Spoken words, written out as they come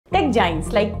Tech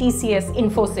giants like TCS,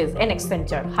 Infosys and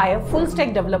Accenture hire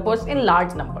full-stack developers in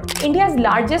large numbers. India's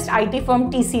largest IT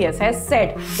firm TCS has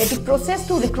said that the process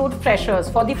to recruit freshers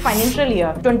for the financial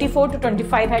year 24 to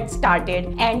 25 had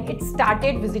started, and it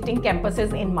started visiting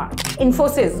campuses in March.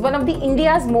 Infosys, one of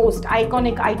India's most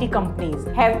iconic IT companies,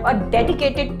 have a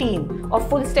dedicated team of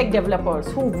full-stack developers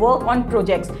who work on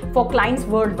projects for clients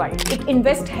worldwide. It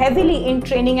invests heavily in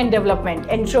training and development,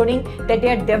 ensuring that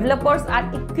their developers are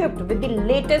equipped with the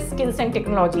latest skills and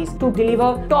technologies to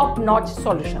deliver top-notch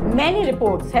solutions. Many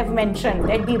reports have mentioned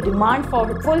that the demand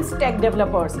for full-stack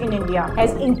developers in India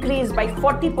has increased by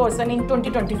 40% in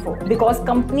 2024 because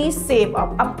companies save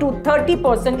up to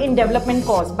 30% in development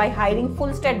costs by hiring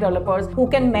full-stack developers who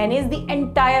can manage the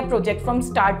entire project from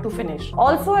start to finish.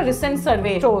 Also, a recent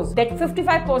survey shows that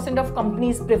 55% of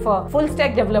companies prefer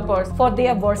full-stack developers for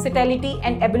their versatility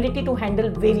and ability to handle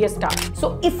various tasks.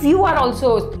 So if you are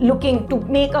also looking to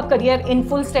make a career in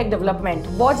full-stack development,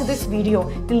 watch this video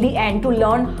till the end to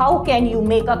learn how can you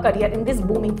make a career in this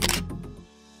booming field.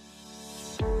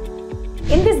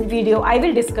 In this video, I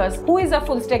will discuss who is a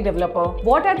full-stack developer,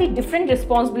 what are the different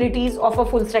responsibilities of a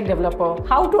full-stack developer,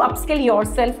 how to upskill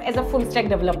yourself as a full-stack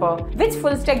developer, which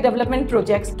full-stack development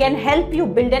projects can help you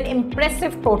build an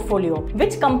impressive portfolio,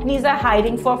 which companies are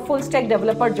hiring for full-stack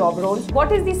developer job roles,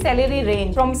 what is the salary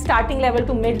range from starting level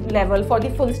to mid-level for the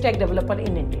full-stack developer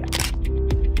in India.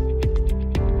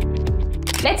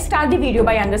 Let's start the video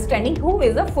by understanding who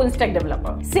is a full-stack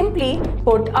developer. Simply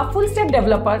put, a full-stack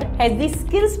developer has the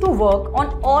skills to work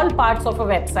on all parts of a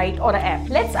website or an app.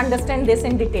 Let's understand this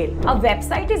in detail. A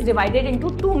website is divided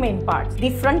into two main parts, the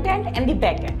front end and the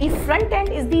back end. The front end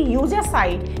is the user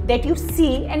side that you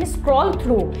see and scroll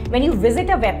through when you visit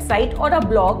a website or a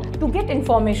blog to get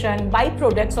information, buy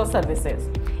products or services.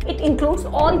 It includes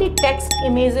all the text,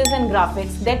 images and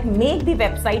graphics that make the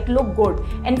website look good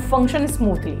and function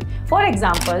smoothly. For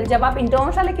example, जब आप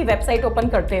Internshala की website open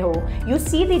करते हो, you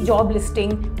see the job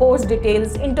listing, course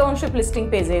details, internship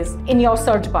listing pages in your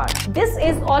search bar. This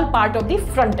is all part of the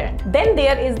front end. Then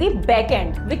there is the back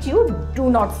end, which you do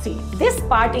not see. This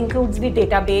part includes the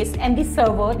database and the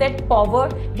server that power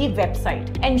the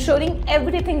website, ensuring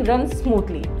everything runs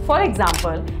smoothly. For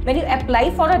example, when you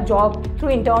apply for a job through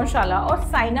Internshala or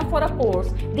sign up for a course,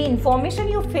 the information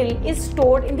you fill is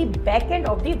stored in the back end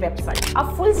of the website.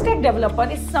 A full-stack developer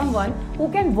is someone who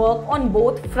can work on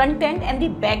both front end and the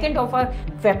back end of a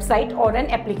website or an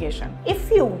application.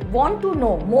 If you want to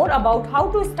know more about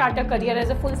how to start a career as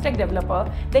a full-stack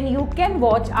developer, then you can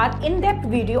watch our in-depth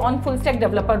video on full-stack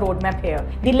developer roadmap here.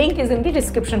 The link is in the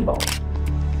description box.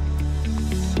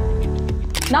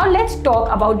 Now let's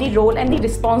talk about the role and the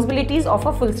responsibilities of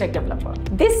a full-stack developer.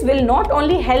 This will not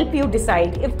only help you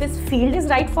decide if this field is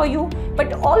right for you,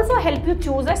 but also help you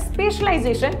choose a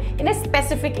specialization in a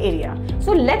specific area.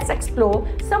 So let's explore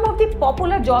some of the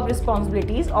popular job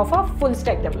responsibilities of a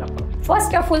full-stack developer.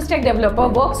 First, a full-stack developer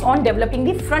works on developing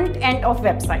the front end of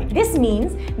website. This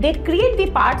means they create the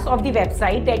parts of the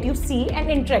website that you see and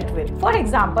interact with. For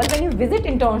example, when you visit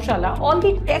Internshala, all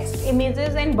the text,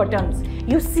 images and buttons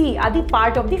you see are the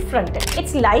part of the front end.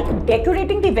 It's like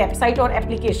decorating the website or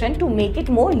application to make it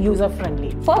more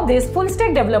user-friendly. For this,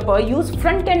 full-stack developer use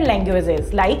front-end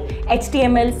languages like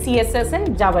HTML, CSS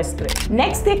and JavaScript.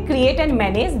 Next, they create and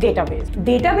manage database.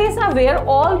 Databases are where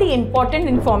all the important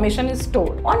information is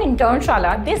stored. On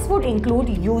Internshala, this would include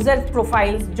user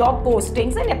profiles, job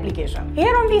postings and applications.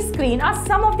 Here on the screen are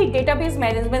some of the database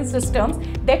management systems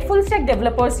that full-stack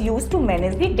developers use to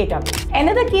manage the database.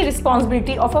 Another key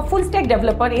responsibility of a full-stack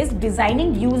developer is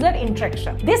designing user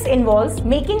interaction. This involves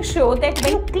making sure that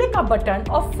when you click a button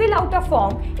or fill out a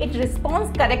form, it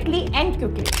responds correctly and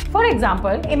quickly. For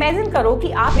example, imagine करो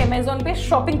कि आप Amazon पे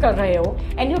shopping कर रहे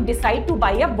हो and you decide to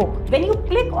buy a book. When you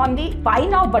click on the buy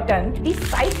now button, the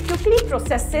site quickly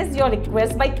processes your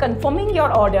request by confirming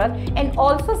your order and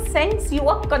also sends you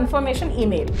a confirmation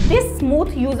email. This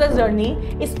smooth user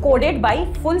journey is coded by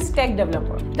full-stack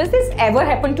developer. Does this ever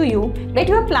happen to you that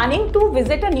you are planning to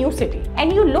visit a new city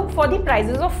and you look for the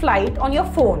prices of flight on your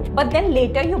phone, but then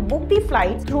later you book the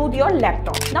flights through your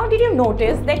laptop? Now, did you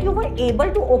notice that you were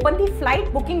able to open the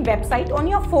flight booking website on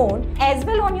your phone as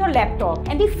well on your laptop,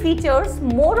 and the features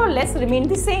more or less remain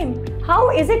the same?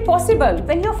 How is it possible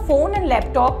when your phone and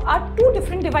laptop are two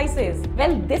different devices?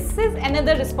 Well, this is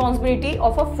another responsibility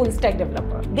of a full-stack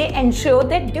developer. They ensure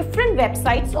that different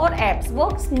websites or apps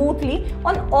work smoothly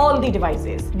on all the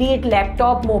devices, be it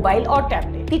laptop, mobile or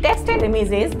tablet. The text and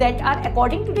images that are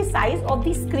according to the size of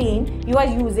the screen you are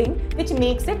using, which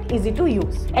makes it easy to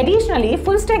use. Additionally,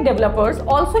 full-stack developers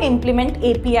also implement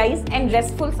APIs and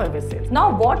RESTful services.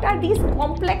 Now, what are these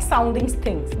complex sounding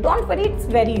things? Don't worry, it's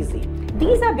very easy.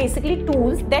 These are basically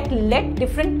tools that let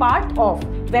different parts of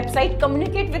website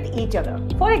communicate with each other.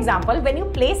 For example, when you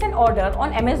place an order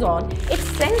on Amazon, it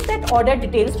sends that order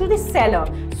details to the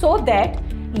seller so that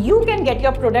you can get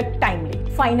your product timely.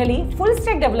 Finally, full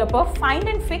stack developer find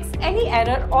and fix any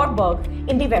error or bug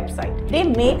in the website. They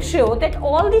make sure that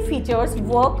all the features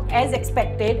work as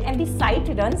expected and the site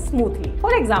runs smoothly.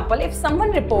 For example, if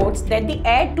someone reports that the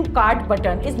add to cart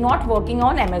button is not working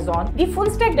on Amazon, the full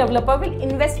stack developer will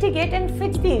investigate and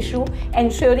fix the issue,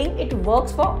 ensuring it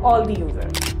works for all the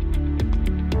users.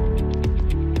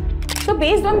 So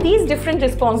based on these different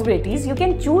responsibilities, you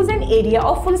can choose an area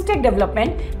of full stack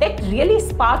development that really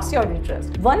sparks your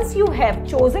interest. Once you have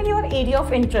chosen your area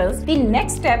of interest, the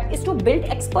next step is to build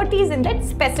expertise in that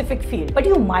specific field. But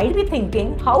you might be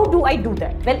thinking, how do I do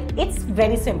that? Well, it's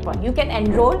very simple. You can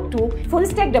enroll to full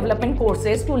stack development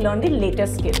courses to learn the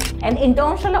latest skills. And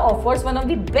Internshala offers one of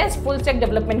the best full stack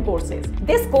development courses.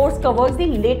 This course covers the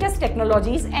latest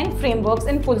technologies and frameworks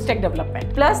in full stack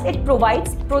development. Plus, it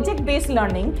provides project-based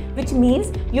learning, which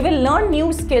means you will learn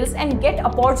new skills and get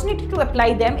opportunity to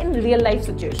apply them in real life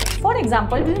situations. For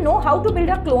example, do you know how to build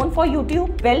a clone for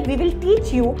YouTube? Well, we will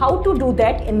teach you how to do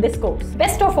that in this course.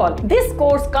 Best of all, this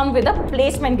course comes with a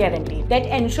placement guarantee that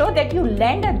ensures that you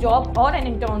land a job or an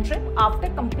internship after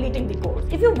completing the course.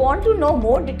 If you want to know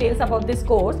more details about this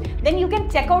course, then you can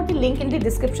check out the link in the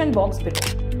description box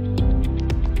below.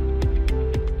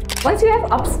 Once you have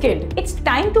upskilled, it's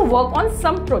time to work on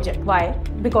some project. Why?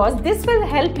 Because this will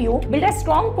help you build a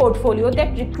strong portfolio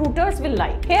that recruiters will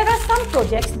like. Here are some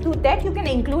projects that you can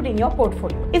include in your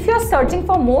portfolio. If you're searching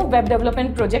for more web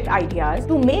development project ideas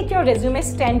to make your resume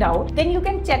stand out, then you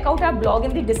can check out our blog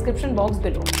in the description box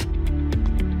below.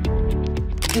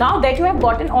 Now that you have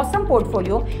got an awesome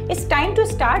portfolio, it's time to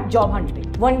start job hunting.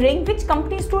 Wondering which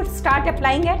companies to start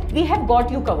applying at? We have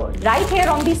got you covered. Right here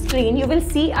on the screen, you will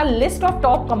see a list of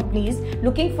top companies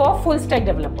looking for full stack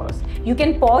developers. You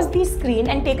can pause the screen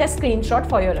and take a screenshot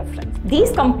for your reference.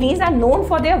 These companies are known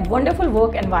for their wonderful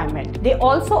work environment. They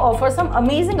also offer some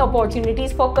amazing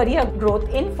opportunities for career growth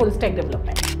in full stack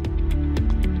development.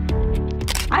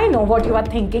 I know what you are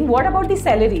thinking. What about the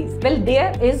salaries? Well,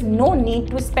 there is no need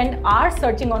to spend hours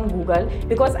searching on Google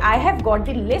because I have got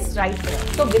the list right here.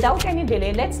 So without any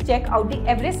delay, let's check out the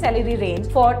average salary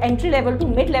range for entry-level to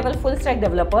mid-level full stack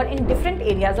developer in different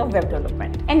areas of web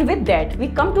development. And with that, we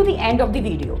come to the end of the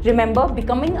video. Remember,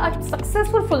 becoming a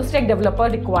successful full stack developer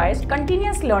requires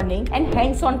continuous learning and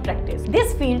hands-on practice.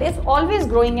 This field is always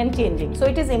growing and changing, so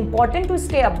it is important to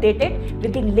stay updated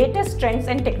with the latest trends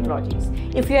and technologies.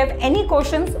 If you have any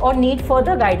questions or need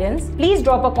further guidance, please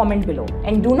drop a comment below.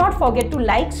 And do not forget to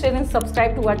like, share and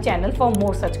subscribe to our channel for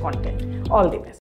more such content. All the best.